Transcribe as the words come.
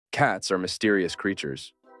Cats are mysterious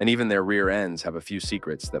creatures, and even their rear ends have a few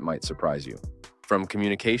secrets that might surprise you. From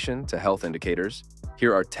communication to health indicators,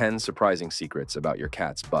 here are 10 surprising secrets about your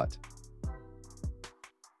cat's butt.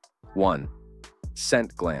 1.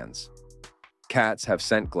 Scent glands. Cats have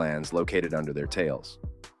scent glands located under their tails.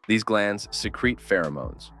 These glands secrete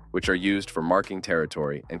pheromones, which are used for marking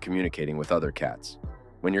territory and communicating with other cats.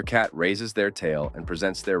 When your cat raises their tail and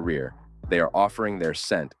presents their rear, they are offering their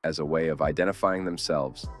scent as a way of identifying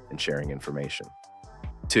themselves and sharing information.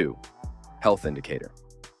 2. Health indicator.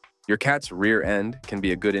 Your cat's rear end can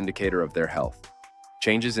be a good indicator of their health.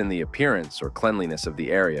 Changes in the appearance or cleanliness of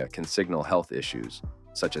the area can signal health issues,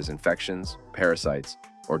 such as infections, parasites,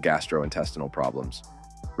 or gastrointestinal problems.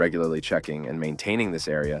 Regularly checking and maintaining this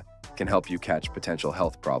area can help you catch potential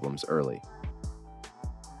health problems early.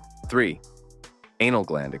 3. Anal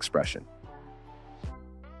gland expression.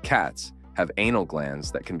 Cats have anal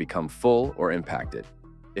glands that can become full or impacted.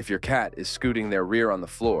 If your cat is scooting their rear on the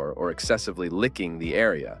floor or excessively licking the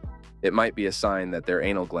area, it might be a sign that their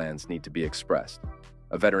anal glands need to be expressed.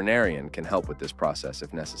 A veterinarian can help with this process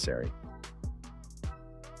if necessary.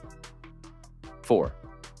 4.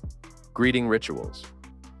 Greeting rituals.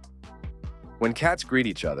 When cats greet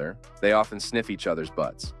each other, they often sniff each other's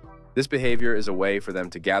butts. This behavior is a way for them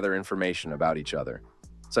to gather information about each other,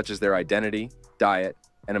 such as their identity, diet,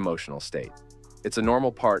 and emotional state. It's a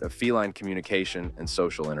normal part of feline communication and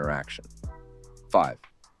social interaction. 5.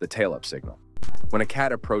 The tail-up signal. When a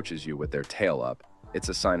cat approaches you with their tail up, it's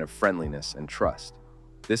a sign of friendliness and trust.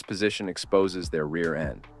 This position exposes their rear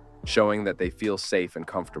end, showing that they feel safe and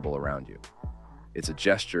comfortable around you. It's a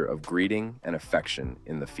gesture of greeting and affection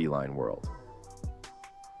in the feline world.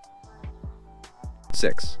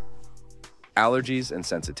 6. Allergies and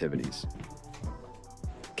sensitivities.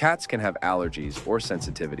 Cats can have allergies or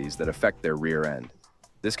sensitivities that affect their rear end.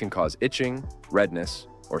 This can cause itching, redness,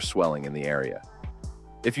 or swelling in the area.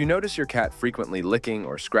 If you notice your cat frequently licking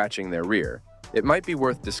or scratching their rear, it might be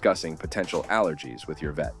worth discussing potential allergies with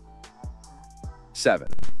your vet. 7.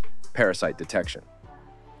 Parasite detection.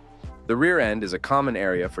 The rear end is a common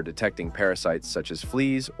area for detecting parasites such as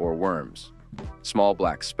fleas or worms. Small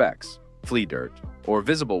black specks, flea dirt, or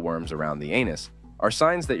visible worms around the anus are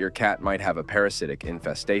signs that your cat might have a parasitic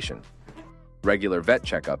infestation. Regular vet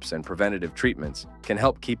checkups and preventative treatments can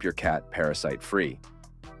help keep your cat parasite-free.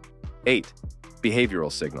 8.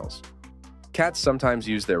 Behavioral signals. Cats sometimes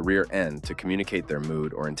use their rear end to communicate their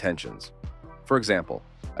mood or intentions. For example,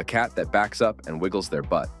 a cat that backs up and wiggles their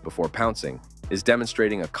butt before pouncing is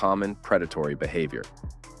demonstrating a common predatory behavior.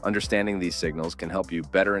 Understanding these signals can help you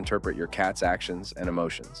better interpret your cat's actions and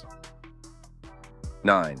emotions.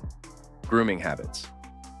 9. Grooming habits.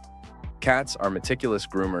 Cats are meticulous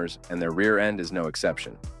groomers, and their rear end is no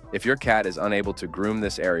exception. If your cat is unable to groom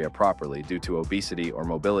this area properly due to obesity or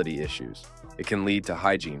mobility issues, it can lead to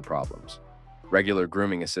hygiene problems. Regular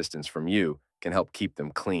grooming assistance from you can help keep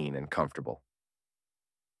them clean and comfortable.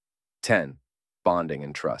 10. Bonding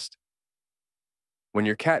and trust. When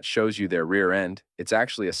your cat shows you their rear end, it's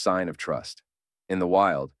actually a sign of trust. In the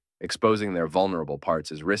wild, exposing their vulnerable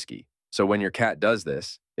parts is risky, so when your cat does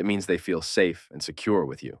this, it means they feel safe and secure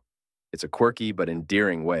with you. It's a quirky but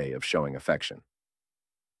endearing way of showing affection.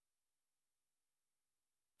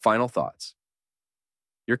 Final thoughts.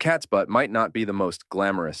 Your cat's butt might not be the most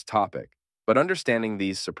glamorous topic, but understanding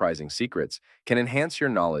these surprising secrets can enhance your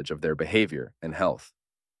knowledge of their behavior and health.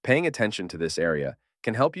 Paying attention to this area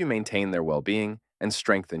can help you maintain their well-being and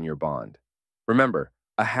strengthen your bond. Remember,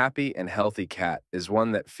 a happy and healthy cat is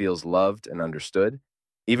one that feels loved and understood,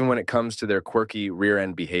 even when it comes to their quirky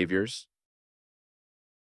rear-end behaviors.